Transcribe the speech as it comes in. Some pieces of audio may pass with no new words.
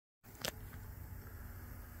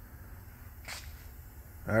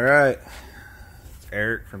All right, it's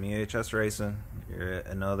Eric from EHS Racing. You're at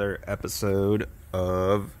another episode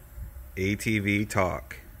of ATV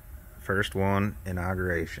Talk. First one,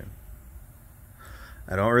 inauguration.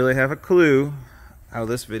 I don't really have a clue how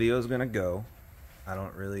this video is going to go. I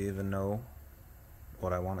don't really even know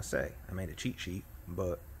what I want to say. I made a cheat sheet,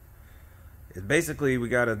 but it's basically we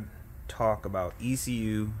got to talk about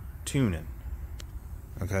ECU tuning.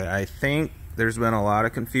 Okay, I think there's been a lot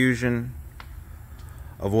of confusion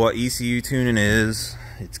of what ECU tuning is,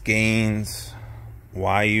 its gains,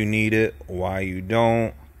 why you need it, why you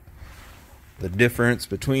don't, the difference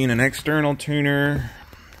between an external tuner,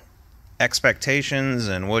 expectations,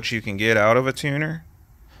 and what you can get out of a tuner.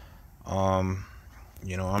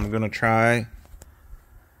 You know, I'm gonna try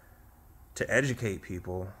to educate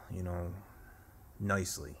people,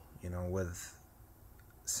 nicely, with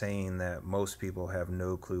saying that most people have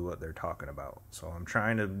no clue what they're talking about. So I'm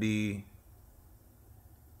trying to be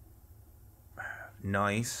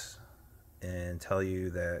nice and tell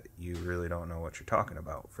you that you really don't know what you're talking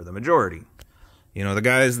about for the majority. The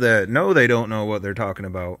guys that know they don't know what they're talking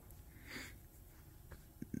about,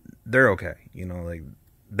 they're okay. You're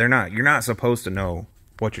not supposed to know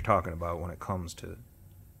what you're talking about when it comes to,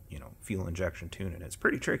 fuel injection tuning. It's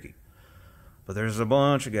pretty tricky. But there's a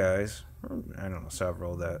bunch of guys, I don't know,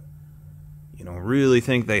 several that, really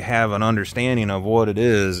think they have an understanding of what it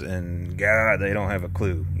is, and God, they don't have a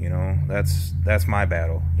clue. That's my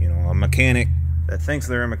battle. A mechanic that thinks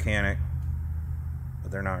they're a mechanic,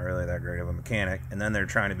 but they're not really that great of a mechanic, and then they're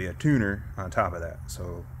trying to be a tuner on top of that.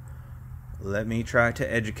 So let me try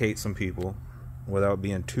to educate some people without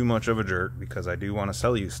being too much of a jerk, because I do want to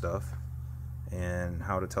sell you stuff, and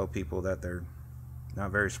how to tell people that they're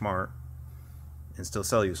not very smart and still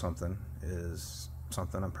sell you something is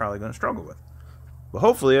something I'm probably going to struggle with. But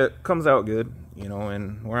hopefully it comes out good,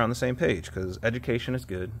 and we're on the same page, because education is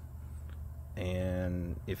good.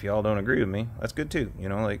 And if y'all don't agree with me, that's good too.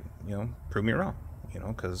 Prove me wrong,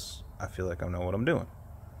 because I feel like I know what I'm doing.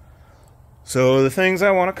 So the things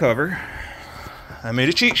I want to cover, I made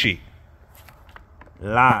a cheat sheet.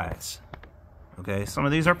 Lies. Okay, some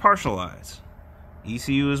of these are partial lies.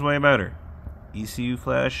 ECU is way better. ECU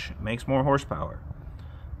Flash makes more horsepower.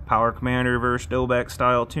 Power Commander versus Dobak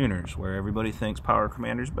style tuners, where everybody thinks Power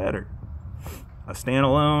Commander's better. A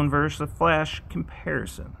standalone versus a Flash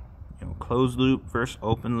comparison. Closed loop versus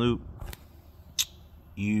open loop.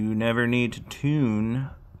 You never need to tune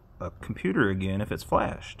a computer again if it's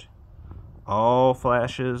flashed. All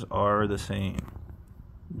flashes are the same.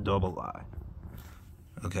 Double lie.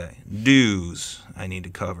 Okay, do's I need to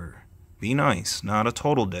cover. Be nice, not a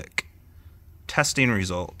total dick. Testing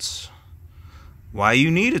results. Why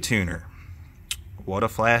you need a tuner. What a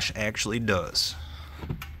flash actually does.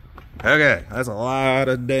 Okay, that's a lot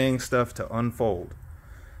of dang stuff to unfold.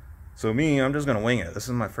 So I'm just going to wing it. This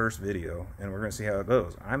is my first video, and we're going to see how it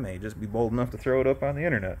goes. I may just be bold enough to throw it up on the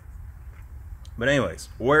internet. But anyways,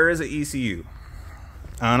 where is an ECU?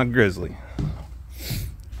 On a Grizzly.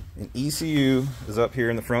 An ECU is up here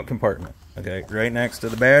in the front compartment. Okay, right next to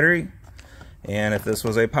the battery. And if this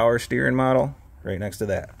was a power steering model, right next to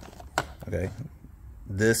that. Okay,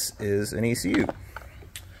 this is an ECU.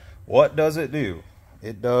 What does it do?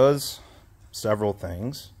 It does several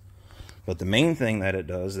things, but the main thing that it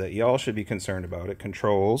does that y'all should be concerned about, it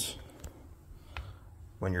controls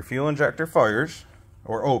when your fuel injector fires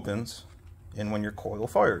or opens and when your coil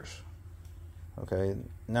fires. Okay,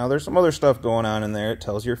 now there's some other stuff going on in there. It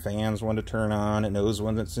tells your fans when to turn on, it knows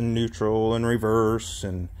when it's in neutral and reverse,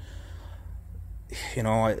 and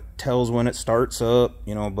it tells when it starts up,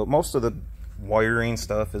 but most of the wiring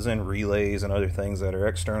stuff is in relays and other things that are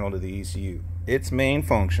external to the ECU. Its main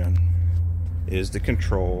function is to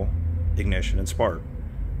control ignition and spark,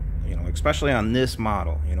 especially on this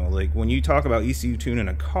model. Like when you talk about ECU tuning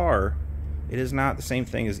a car, it is not the same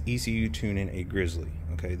thing as ECU tuning a Grizzly.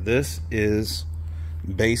 Okay, this is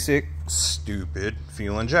basic, stupid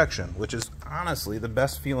fuel injection, which is honestly the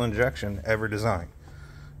best fuel injection ever designed.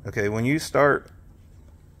 Okay, when you start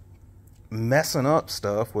messing up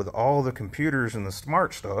stuff with all the computers and the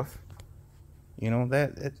smart stuff,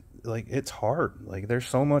 it's hard. Like, there's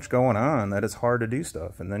so much going on that it's hard to do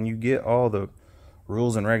stuff. And then you get all the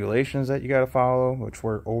rules and regulations that you got to follow, which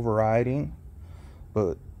we're overriding.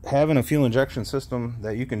 But having a fuel injection system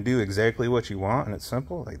that you can do exactly what you want and it's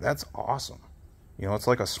simple, that's awesome. It's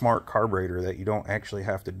like a smart carburetor that you don't actually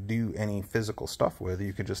have to do any physical stuff with.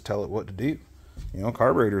 You can just tell it what to do.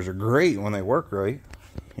 Carburetors are great when they work right.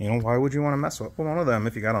 Why would you want to mess up with one of them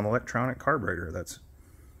if you got an electronic carburetor that's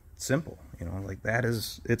simple? That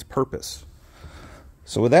is its purpose.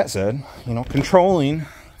 So with that said, controlling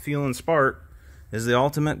fuel and spark is the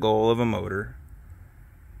ultimate goal of a motor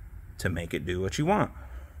to make it do what you want.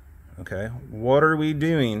 Okay, what are we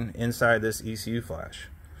doing inside this ECU flash?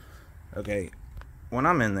 Okay, when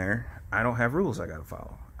I'm in there, I don't have rules I gotta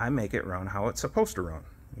follow. I make it run how it's supposed to run.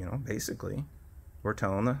 You know, basically, we're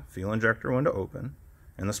telling the fuel injector when to open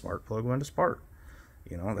and the spark plug when to spark.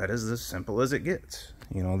 You know, that is as simple as it gets.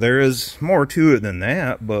 You know, there is more to it than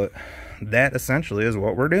that, but that essentially is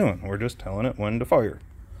what we're doing. We're just telling it when to fire.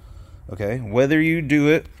 Okay, whether you do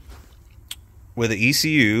it with an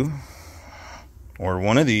ECU or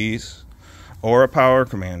one of these or a power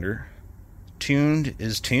commander, tuned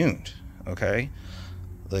is tuned. Okay,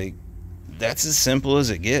 like, that's as simple as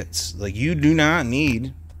it gets. Like, you do not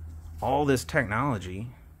need all this technology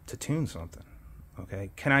to tune something. Okay,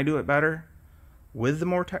 can I do it better with the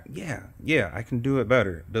more tech? Yeah, I can do it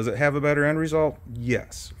better. Does it have a better end result?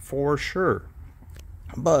 Yes, for sure.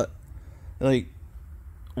 But like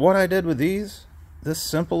what I did with these, this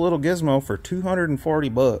simple little gizmo for 240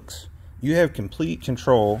 bucks, you have complete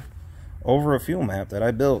control over a fuel map that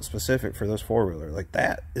I built specific for this four-wheeler. Like,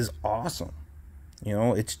 that is awesome. You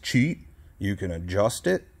know, it's cheap. You can adjust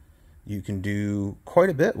it. You can do quite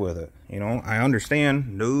a bit with it. You know, I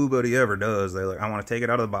understand nobody ever does. They're like, I want to take it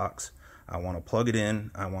out of the box. I want to plug it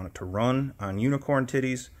in. I want it to run on unicorn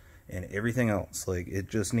titties and everything else. Like, it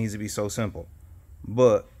just needs to be so simple.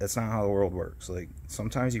 But that's not how the world works. Like,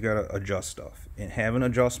 sometimes you got to adjust stuff. And having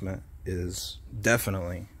adjustment is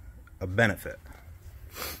definitely a benefit.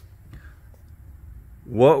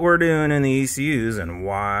 What we're doing in the ECUs and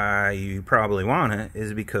why you probably want it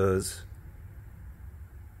is because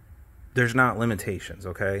there's not limitations,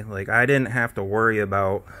 okay? Like, I didn't have to worry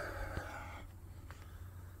about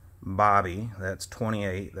Bobby, that's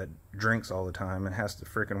 28, that drinks all the time and has to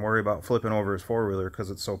freaking worry about flipping over his four-wheeler because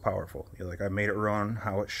it's so powerful. You're like, I made it run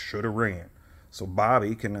how it should have ran. So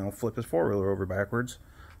Bobby can now flip his four-wheeler over backwards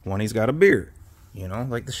when he's got a beer. You know,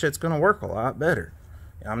 like, the shit's gonna work a lot better.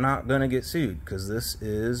 I'm not gonna get sued because this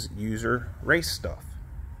is user race stuff,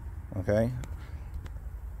 okay?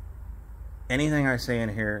 Anything I say in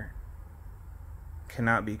here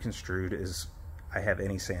cannot be construed as I have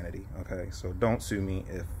any sanity, okay? So don't sue me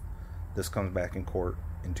if this comes back in court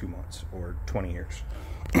in 2 months or 20 years.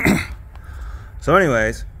 So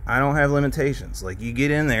anyways, I don't have limitations. Like, you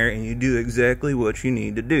get in there and you do exactly what you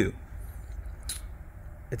need to do.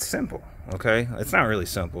 It's simple, okay? It's not really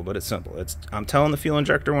simple, but it's simple. I'm telling the fuel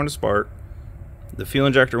injector when to spark, the fuel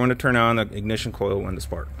injector when to turn on, the ignition coil when to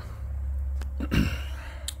spark.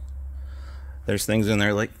 There's things in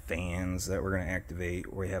there like fans that we're going to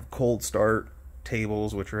activate. We have cold start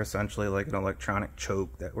tables, which are essentially like an electronic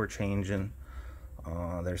choke that we're changing.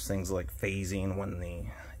 There's things like phasing when the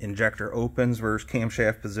injector opens versus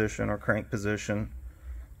camshaft position or crank position.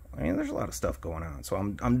 I mean, there's a lot of stuff going on. So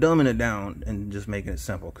I'm dumbing it down and just making it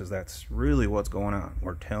simple because that's really what's going on.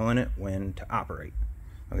 We're telling it when to operate.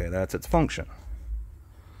 Okay, that's its function.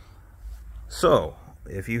 So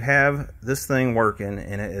if you have this thing working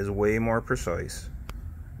and it is way more precise,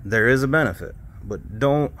 there is a benefit. But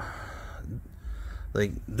don't,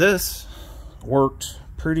 like, this worked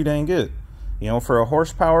pretty dang good. You know, for a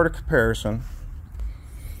horsepower to comparison,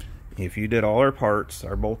 if you did all our parts,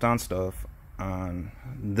 our bolt-on stuff on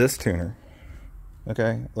this tuner,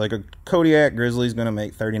 okay, like a Kodiak Grizzly is going to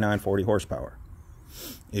make 39-40 horsepower.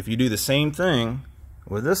 If you do the same thing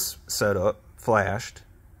with this setup flashed,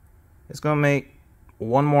 it's going to make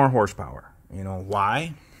 1 more horsepower. You know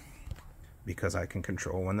why? Because I can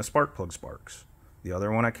control when the spark plug sparks. The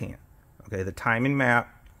other one I can't. Okay, the timing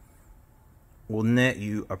map will net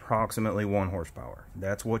you approximately 1 horsepower.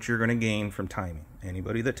 That's what you're going to gain from timing.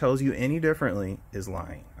 Anybody that tells you any differently is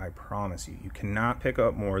lying. I promise you. You cannot pick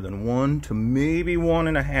up more than 1 to maybe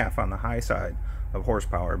 1.5 on the high side of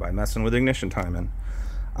horsepower by messing with ignition timing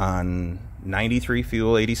on 93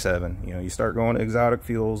 fuel 87. You know, you start going to exotic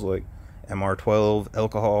fuels like MR12,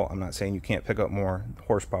 alcohol. I'm not saying you can't pick up more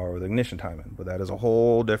horsepower with ignition timing, but that is a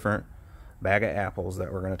whole different bag of apples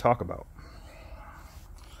that we're going to talk about.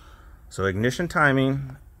 So ignition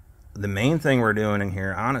timing, the main thing we're doing in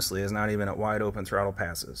here, honestly, is not even at wide open throttle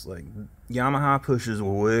passes. Like, Yamaha pushes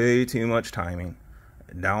way too much timing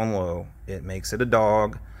down low. It makes it a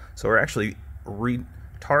dog. So we're actually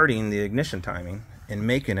retarding the ignition timing and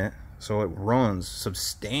making it so it runs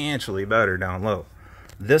substantially better down low.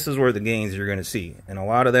 This is where the gains you're going to see. And a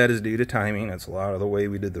lot of that is due to timing. It's a lot of the way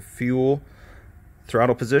we did the fuel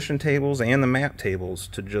throttle position tables and the map tables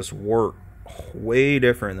to just work way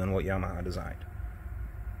different than what Yamaha designed.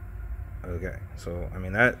 Okay, so I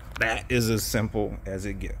mean that is as simple as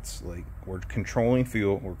it gets. Like, we're controlling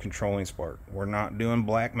fuel, we're controlling spark. We're not doing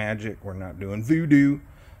black magic, we're not doing voodoo.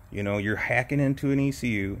 You know, you're hacking into an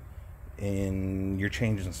ECU and you're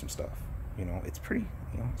changing some stuff. You know, it's pretty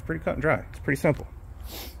cut and dry. It's pretty simple.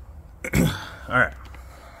 All right.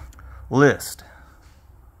 List.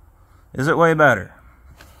 Is it way better?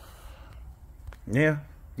 Yeah,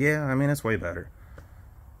 I mean, it's way better.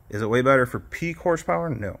 Is it way better for peak horsepower?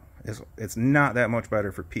 No. It's not that much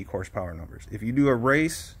better for peak horsepower numbers. If you do a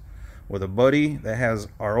race with a buddy that has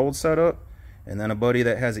our old setup and then a buddy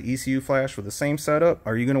that has an ECU flash with the same setup,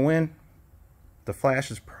 are you going to win? The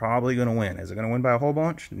flash is probably going to win. Is it going to win by a whole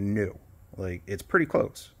bunch? No. Like, it's pretty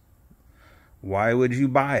close. Why would you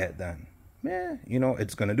buy it then? You know,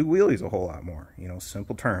 it's going to do wheelies a whole lot more. You know,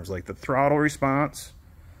 simple terms like the throttle response,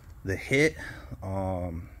 the hit,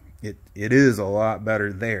 it is a lot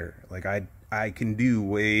better there. Like, I can do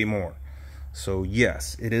way more. So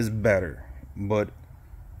yes, it is better, but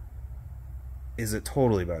is it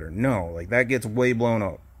totally better? No. Like, that gets way blown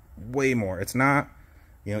up, way more. It's not,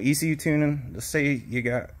 you know, ECU tuning. Let's say you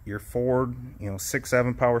got your Ford, you know,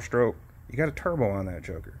 6.7 power stroke. You got a turbo on that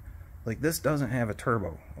joker. Like, this doesn't have a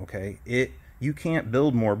turbo, okay? You can't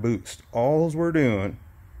build more boost. All we're doing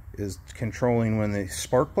is controlling when the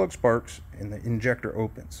spark plug sparks and the injector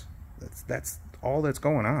opens. That's all that's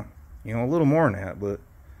going on. You know, a little more than that, but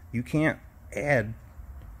you can't add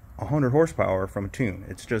 100 horsepower from a tune.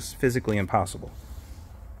 It's just physically impossible.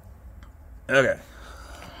 Okay.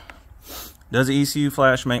 Does the ECU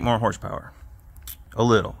flash make more horsepower? A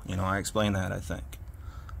little. You know, I explained that, I think.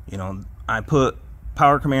 You know, I put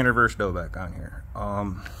Power Commander versus Dobek on here.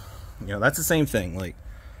 You know, that's the same thing. Like,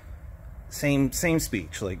 same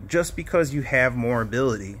speech. Like, just because you have more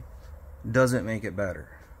ability doesn't make it better.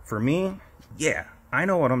 For me, yeah, I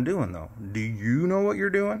know what I'm doing, though. Do you know what you're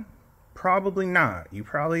doing? Probably not. You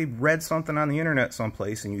probably read something on the internet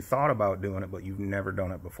someplace and you thought about doing it, but you've never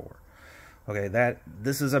done it before. Okay,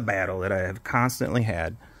 this is a battle that I have constantly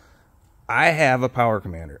had. I have a Power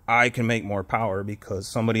Commander. I can make more power because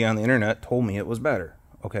somebody on the internet told me it was better.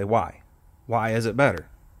 Okay, why? Why is it better?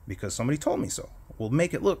 Because somebody told me so. Well,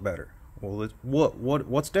 make it look better. Well,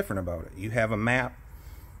 what's different about it? You have a map.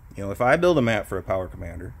 You know, if I build a map for a Power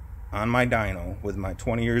Commander on my dyno with my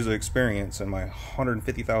 20 years of experience and my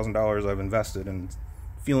 $150,000 I've invested in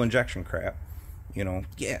fuel injection crap, you know,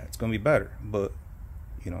 yeah, it's going to be better. But,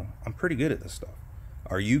 you know, I'm pretty good at this stuff.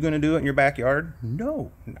 Are you going to do it in your backyard?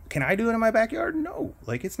 No. Can I do it in my backyard? No.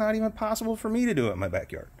 Like, it's not even possible for me to do it in my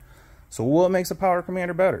backyard. So what makes a Power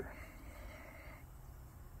Commander better?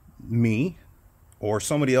 Me or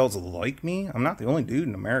somebody else like me. I'm not the only dude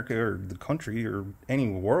in America or the country or any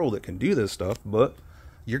world that can do this stuff, but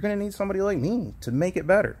you're going to need somebody like me to make it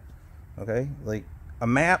better. Okay? Like, a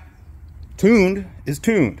map tuned is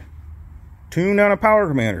tuned. Tuned on a Power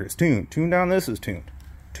Commander is tuned. Tuned on this is tuned.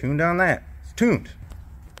 Tuned on that is tuned.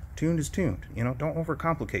 Tuned is tuned. You know, don't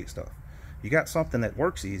overcomplicate stuff. You got something that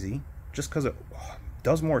works easy, just because it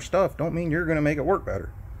does more stuff don't mean you're going to make it work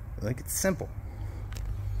better. Like, it's simple.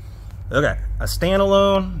 Okay, a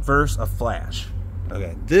standalone versus a flash.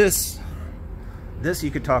 Okay, this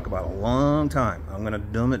you could talk about a long time. I'm going to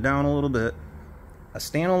dumb it down a little bit. A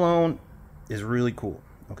standalone is really cool,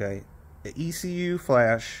 okay? The ECU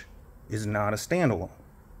flash is not a standalone.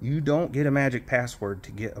 You don't get a magic password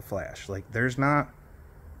to get a flash. Like, there's not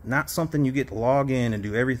something you get to log in and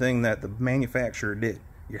do everything that the manufacturer did.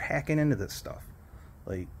 You're hacking into this stuff.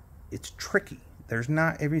 Like, it's tricky. There's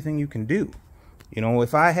not everything you can do. You know,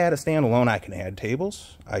 if I had a standalone, I can add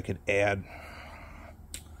tables. I could add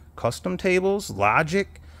custom tables,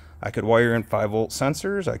 logic. I could wire in 5-volt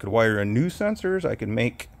sensors. I could wire in new sensors. I could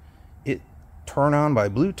make it turn on by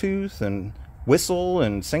Bluetooth and whistle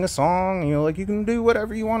and sing a song. You know, like, you can do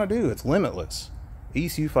whatever you want to do. It's limitless.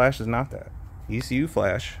 ECU flash is not that. ECU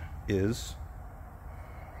flash is,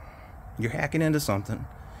 you're hacking into something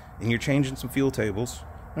and you're changing some fuel tables.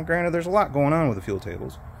 And granted, there's a lot going on with the fuel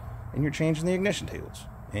tables. And you're changing the ignition tables.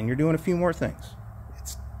 And you're doing a few more things.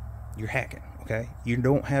 You're hacking, okay? You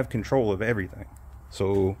don't have control of everything.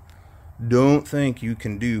 So don't think you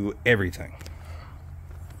can do everything.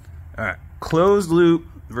 Alright, closed loop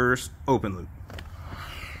versus open loop.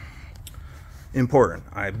 Important.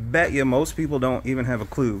 I bet you most people don't even have a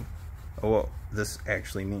clue of what this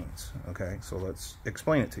actually means. Okay, so let's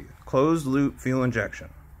explain it to you. Closed loop fuel injection.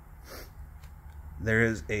 There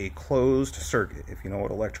is a closed circuit, if you know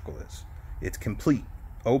what electrical is. It's complete.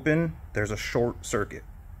 Open, there's a short circuit.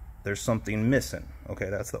 There's something missing.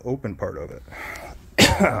 Okay, that's the open part of it.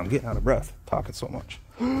 I'm getting out of breath talking so much.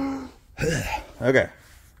 Okay.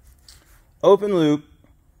 Open loop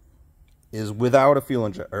is without a fuel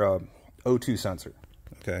or O2 sensor.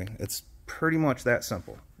 Okay, it's pretty much that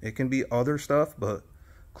simple. It can be other stuff, but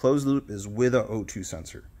closed loop is with a O2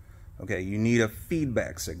 sensor. Okay, you need a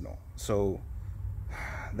feedback signal. So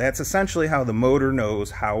that's essentially how the motor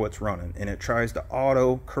knows how it's running, and it tries to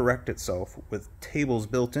auto correct itself with tables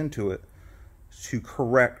built into it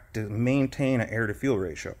to maintain an air to fuel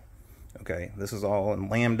ratio. Okay, this is all in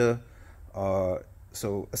lambda.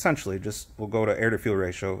 So essentially, we'll go to air to fuel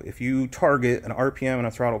ratio. If you target an RPM and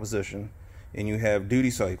a throttle position, and you have duty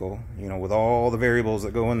cycle, with all the variables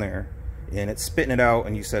that go in there, and it's spitting it out,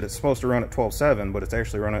 and you said it's supposed to run at 12.7, but it's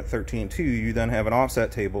actually running at 13.2, you then have an offset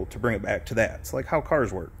table to bring it back to that. It's like how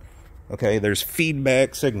cars work. Okay, there's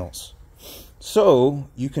feedback signals. So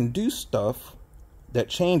you can do stuff that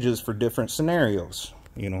changes for different scenarios.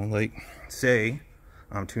 Like say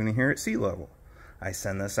I'm tuning here at sea level. I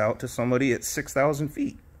send this out to somebody at 6,000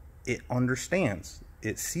 feet. It understands.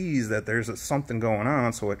 It sees that there's something going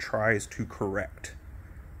on, so it tries to correct.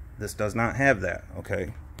 This does not have that,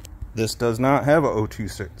 okay? This does not have a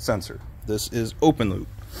O2 sensor. This is open loop.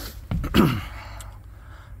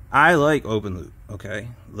 I like open loop, okay?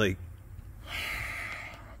 Like,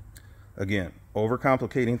 again,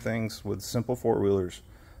 overcomplicating things with simple four-wheelers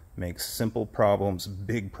makes simple problems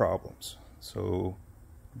big problems. So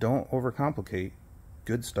don't overcomplicate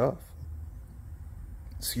good stuff.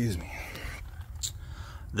 Excuse me.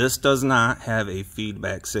 This does not have a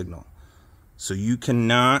feedback signal. So you can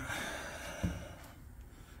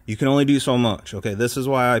only do so much. Okay, this is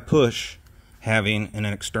why I push having an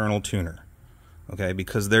external tuner. Okay,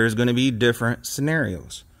 because there's going to be different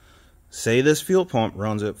scenarios. Say this fuel pump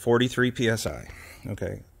runs at 43 psi.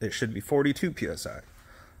 Okay, it should be 42 psi.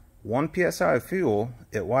 1 psi of fuel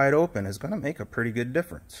at wide open is going to make a pretty good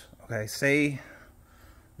difference. Okay, say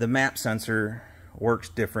the map sensor works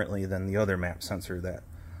differently than the other map sensor that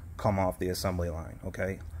come off the assembly line.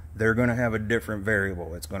 Okay, they're going to have a different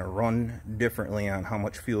variable. It's going to run differently on how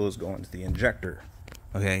much fuel is going to the injector.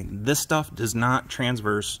 Okay, this stuff does not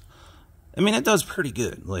transverse. I mean, it does pretty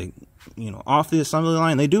good. Like, off the assembly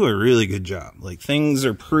line, they do a really good job. Like, things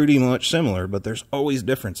are pretty much similar, but there's always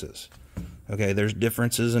differences. Okay, there's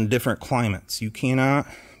differences in different climates. You cannot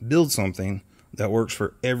build something that works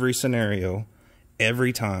for every scenario,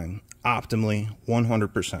 every time, optimally,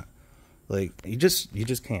 100%. Like, you just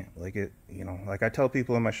can't. Like, like I tell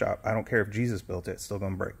people in my shop, I don't care if Jesus built it, it's still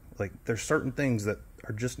gonna break. Like, there's certain things that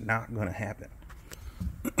are just not gonna happen.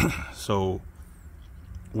 So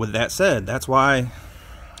with that said, that's why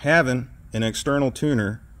having an external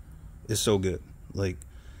tuner is so good. Like,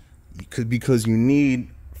 because you need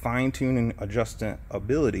fine-tuning adjusting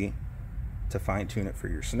ability to fine-tune it for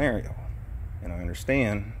your scenario. And I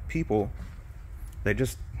understand people,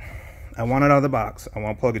 I want it out of the box, I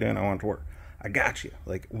want to plug it in, I want it to work. I got you.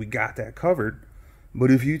 Like, we got that covered. But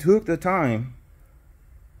if you took the time,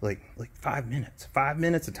 like 5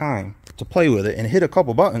 minutes of time to play with it and hit a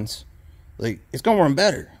couple buttons, like, it's gonna run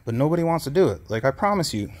better. But nobody wants to do it. Like, I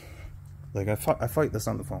promise you. Like, I fight this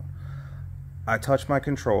on the phone. I touch my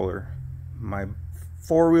controller, my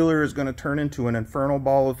four-wheeler is gonna turn into an infernal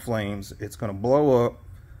ball of flames. It's gonna blow up.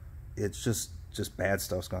 It's just bad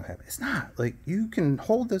stuff's gonna happen. It's not. Like, you can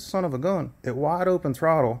hold this son of a gun at wide open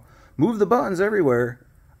throttle, move the buttons everywhere.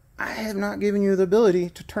 I have not given you the ability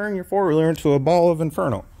to turn your four-wheeler into a ball of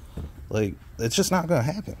inferno. Like, it's just not gonna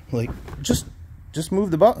happen. Like, just move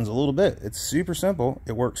the buttons a little bit. It's super simple.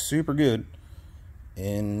 It works super good,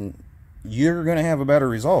 and you're gonna have a better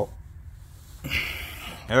result.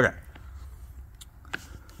 Okay.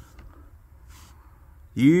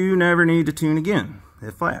 You never need to tune again.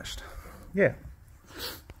 It flashed. Yeah.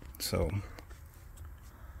 So,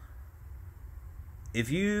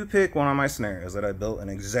 if you pick one of my scenarios that I built an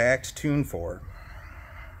exact tune for,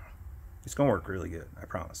 it's gonna work really good. I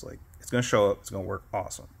promise. Like, it's gonna show up. It's gonna work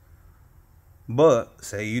awesome. But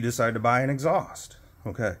say you decide to buy an exhaust.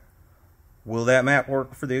 Okay. Will that map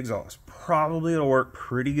work for the exhaust? Probably it'll work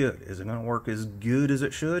pretty good. Is it gonna work as good as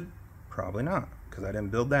it should? Probably not, because I didn't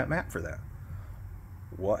build that map for that.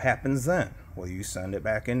 What happens then? Well, you send it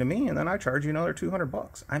back into me, and then I charge you another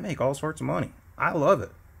 $200. I make all sorts of money. I love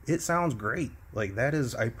it. It sounds great. Like, that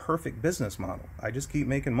is a perfect business model. I just keep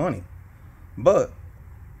making money. But,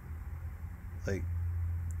 like,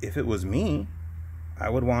 if it was me, I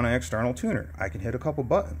would want an external tuner. I can hit a couple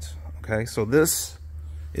buttons. Okay, so this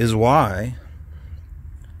is why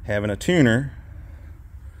having a tuner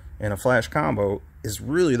and a flash combo is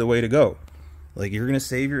really the way to go. Like, you're going to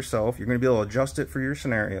save yourself. You're going to be able to adjust it for your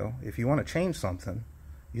scenario. If you want to change something,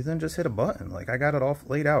 you then just hit a button. Like, I got it all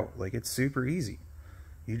laid out. Like, it's super easy.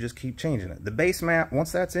 You just keep changing it. The base map,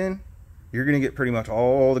 once that's in, you're going to get pretty much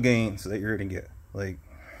all the gains that you're going to get. Like,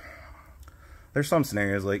 there's some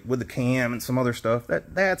scenarios, like with the cam and some other stuff,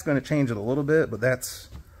 that's going to change it a little bit, but that's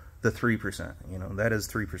the 3%. You know, that is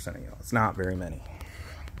 3% of y'all. It's not very many.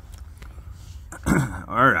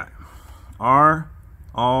 All right. Are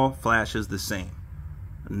all flashes the same?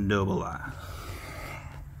 Double lie.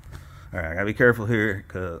 All right, I gotta be careful here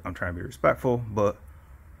because I'm trying to be respectful, but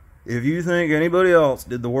if you think anybody else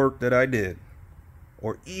did the work that I did,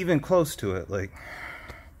 or even close to it, like,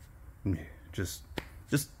 just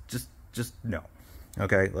no.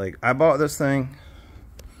 Okay, like, I bought this thing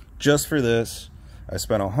just for this. I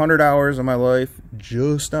spent 100 hours of my life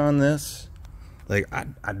just on this. Like,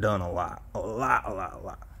 I've done a lot.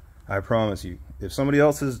 I promise you, if somebody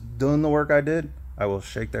else has done the work I did, I will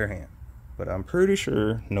shake their hand. But I'm pretty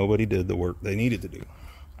sure nobody did the work they needed to do.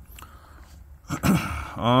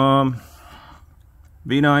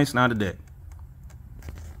 Be nice, not a dick.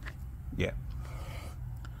 Yeah.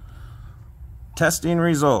 Testing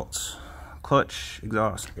results. Clutch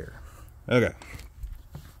exhaust air. Okay.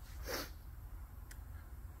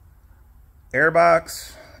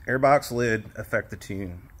 Airbox lid affect the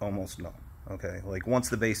tune almost none. Okay, like once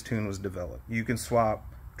the base tune was developed, you can swap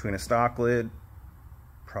between a stock lid,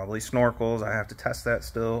 probably snorkels. I have to test that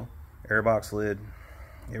still. Airbox lid.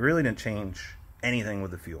 It really didn't change anything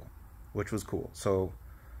with the fuel, which was cool. So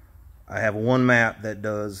I have one map that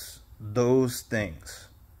does those things.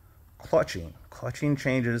 Clutching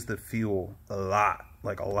changes the fuel a lot,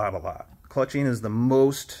 like a lot. Clutching is the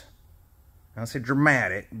most, I don't say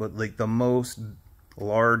dramatic, but like the most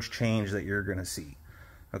large change that you're gonna see.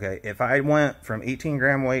 Okay, if I went from 18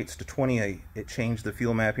 gram weights to 28, it changed the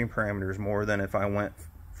fuel mapping parameters more than if I went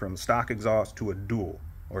from stock exhaust to a dual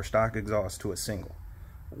or stock exhaust to a single.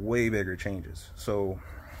 Way bigger changes. So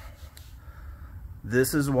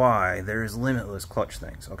this is why there's limitless clutch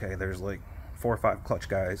things. Okay, there's like 4 or 5 clutch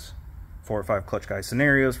guys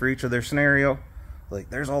scenarios for each of their scenario. Like,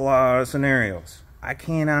 there's a lot of scenarios. I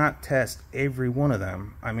cannot test every one of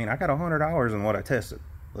them. I mean, I got 100 hours in what I tested.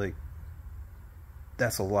 Like,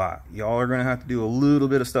 that's a lot. Y'all are gonna have to do a little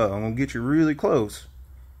bit of stuff. I'm gonna get you really close,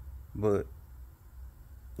 but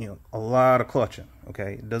you know, a lot of clutching.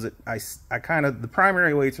 Okay, does it? I kind of, the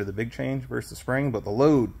primary weights are the big change versus the spring, but the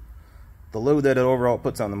load that it overall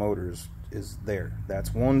puts on the motor is there.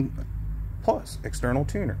 That's one plus external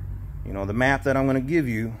tuner. You know, the map that I'm going to give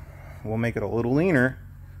you will make it a little leaner.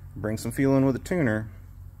 Bring some fuel in with a tuner.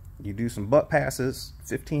 You do some butt passes,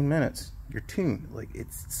 15 minutes, you're tuned. Like,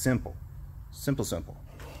 it's simple. Simple.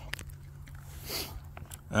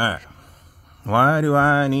 Alright. Why do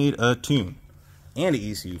I need a tune? And an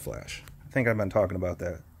ECU flash. I think I've been talking about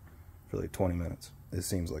that for like 20 minutes. It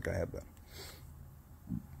seems like I have been.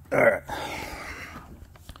 Alright.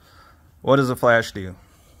 What does a flash do?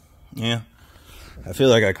 Yeah. I feel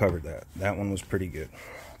like I covered that. That one was pretty good.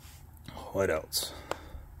 What else?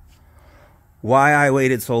 Why I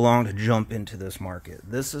waited so long to jump into this market.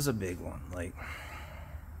 This is a big one. Like,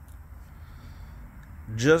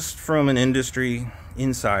 just from an industry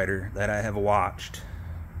insider that I have watched,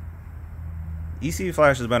 ECU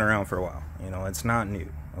Flash has been around for a while. You know, it's not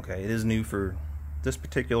new. Okay, it is new for this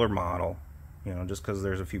particular model, you know, just because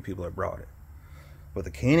there's a few people that brought it. But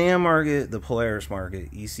the Can-Am market, the Polaris market,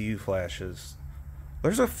 ECU Flashes,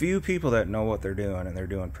 there's a few people that know what they're doing, and they're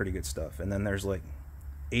doing pretty good stuff. And then there's like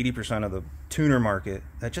 80% of the tuner market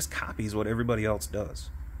that just copies what everybody else does.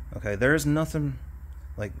 Okay, there is nothing,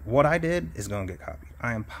 like, what I did is going to get copied.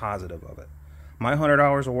 I am positive of it. My 100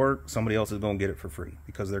 hours of work, somebody else is going to get it for free,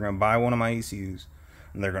 because they're going to buy one of my ECUs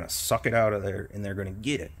and they're going to suck it out of there and they're going to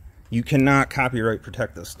get it. You cannot copyright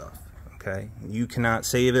protect this stuff. Okay, you cannot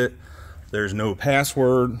save it. There's no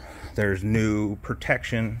password. There's no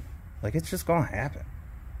protection. Like, it's just going to happen.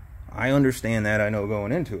 I understand that. I know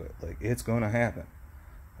going into it, like, it's going to happen.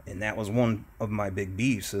 And that was one of my big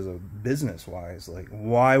beefs as a business-wise. Like,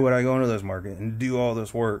 why would I go into this market and do all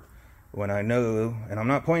this work when I know, and I'm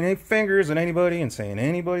not pointing any fingers at anybody and saying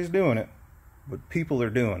anybody's doing it, but people are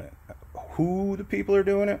doing it. Who the people are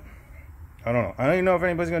doing it, I don't know. I don't even know if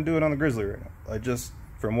anybody's going to do it on the Grizzly right now. I just,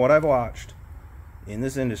 from what I've watched in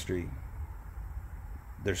this industry,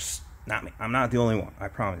 there's not me. I'm not the only one. I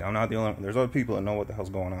promise you, I'm not the only one. There's other people that know what the hell's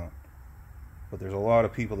going on. But there's a lot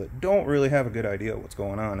of people that don't really have a good idea of what's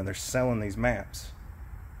going on, and they're selling these maps.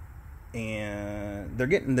 And they're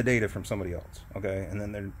getting the data from somebody else, okay? And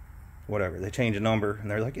then they're, whatever, they change a number, and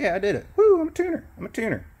they're like, yeah, I did it. Woo, I'm a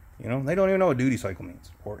tuner. You know, they don't even know what duty cycle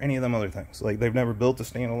means, or any of them other things. Like, they've never built a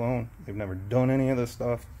standalone. They've never done any of this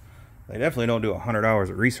stuff. They definitely don't do 100 hours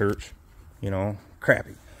of research. You know,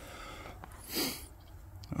 crappy.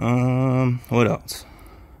 What else?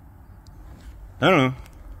 I don't know.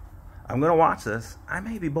 I'm gonna watch this. I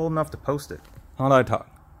may be bold enough to post it. How did I talk?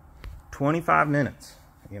 25 minutes.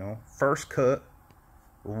 You know, first cut.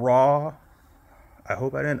 raw. I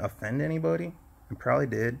hope I didn't offend anybody. I probably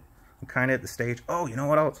did. I'm kind of at the stage. Oh, you know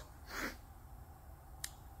what else?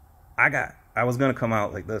 I was going to come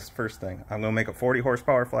out like this first thing. I'm going to make a 40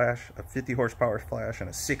 horsepower flash, a 50 horsepower flash, and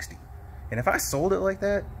a 60. And if I sold it like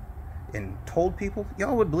that and told people,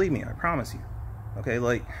 y'all would believe me, I promise you. Okay,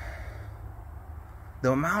 like,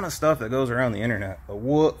 the amount of stuff that goes around the internet,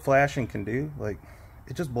 what flashing can do, like,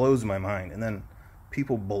 it just blows my mind. And then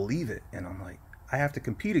people believe it, and I'm like, I have to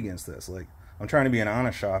compete against this. Like, I'm trying to be an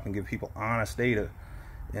honest shop and give people honest data.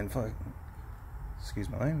 And fuck, excuse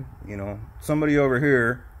my language, you know, somebody over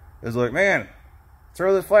here is like, man,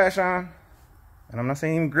 throw this flash on, and I'm not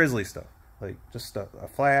saying even Grizzly stuff, like just a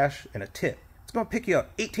flash and a tip. It's gonna pick you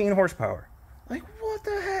up 18 horsepower. Like, what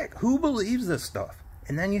the heck? Who believes this stuff?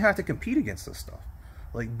 And then you have to compete against this stuff.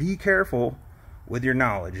 Like, be careful with your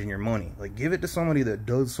knowledge and your money. Like, give it to somebody that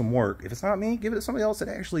does some work. If it's not me, give it to somebody else that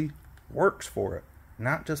actually works for it,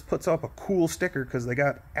 not just puts up a cool sticker because they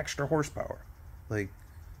got extra horsepower. Like,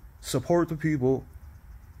 support the people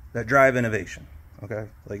that drive innovation, okay?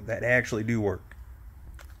 Like, that actually do work.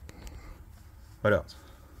 What else?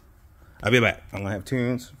 I'll be back. I'm gonna have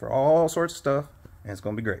tunes for all sorts of stuff, and it's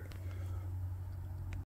gonna be great.